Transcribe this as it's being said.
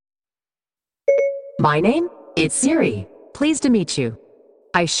My name? It's Siri. Pleased to meet you.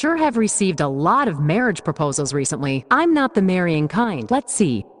 I sure have received a lot of marriage proposals recently. I'm not the marrying kind. Let's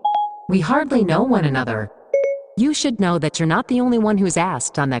see. We hardly know one another. You should know that you're not the only one who's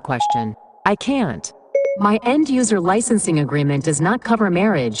asked on that question. I can't. My end-user licensing agreement does not cover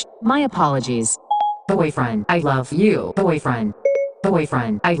marriage. My apologies. Boyfriend, I love you. Boyfriend.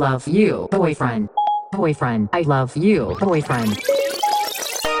 Boyfriend, I love you. Boyfriend. Boyfriend, I love you. Boyfriend.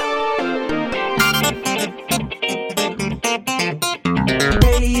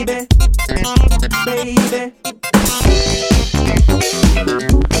 Baby, baby.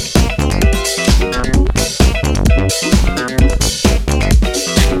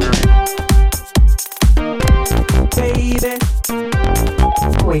 Baby.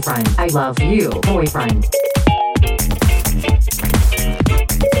 Boyfriend, I love you. Boyfriend.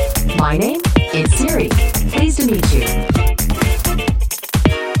 My name? It's Siri. Pleased to meet you.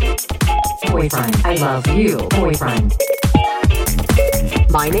 Boyfriend, I love you. Boyfriend.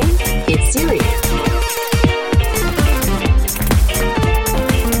 My name? It's Siri.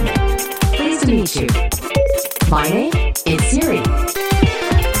 Pleased to meet you. My name? It's Siri.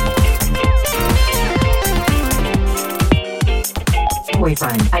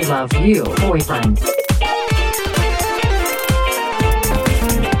 Boyfriend, I love you. Boyfriend.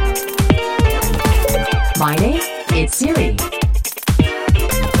 My name? It's Siri.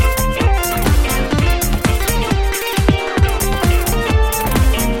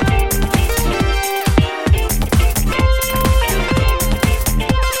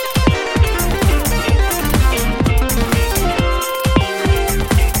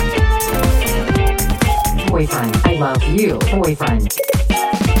 Boyfriend, I love you. Boyfriend.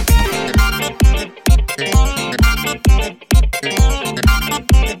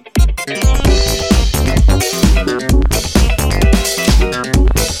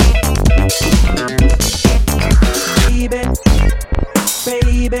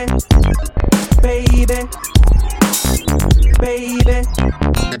 Baby, baby, baby.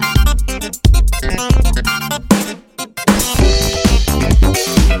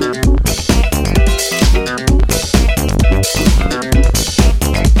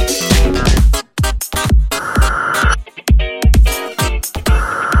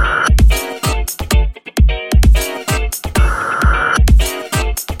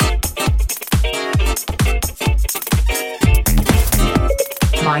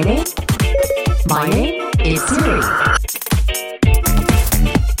 My name? My name is Siri.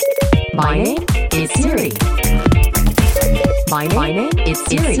 My name is Siri. My name is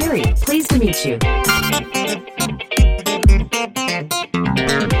Siri. Pleased to meet you.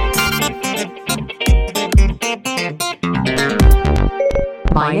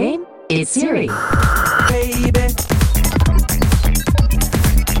 My name is Siri. Baby.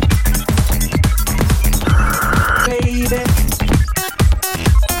 Baby.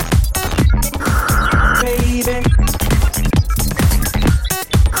 Baby,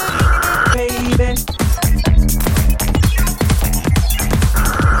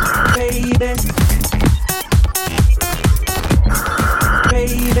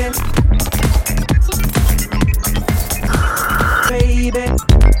 baby, baby, baby,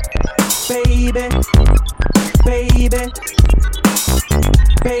 baby, baby,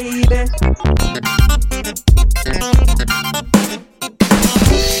 baby, baby.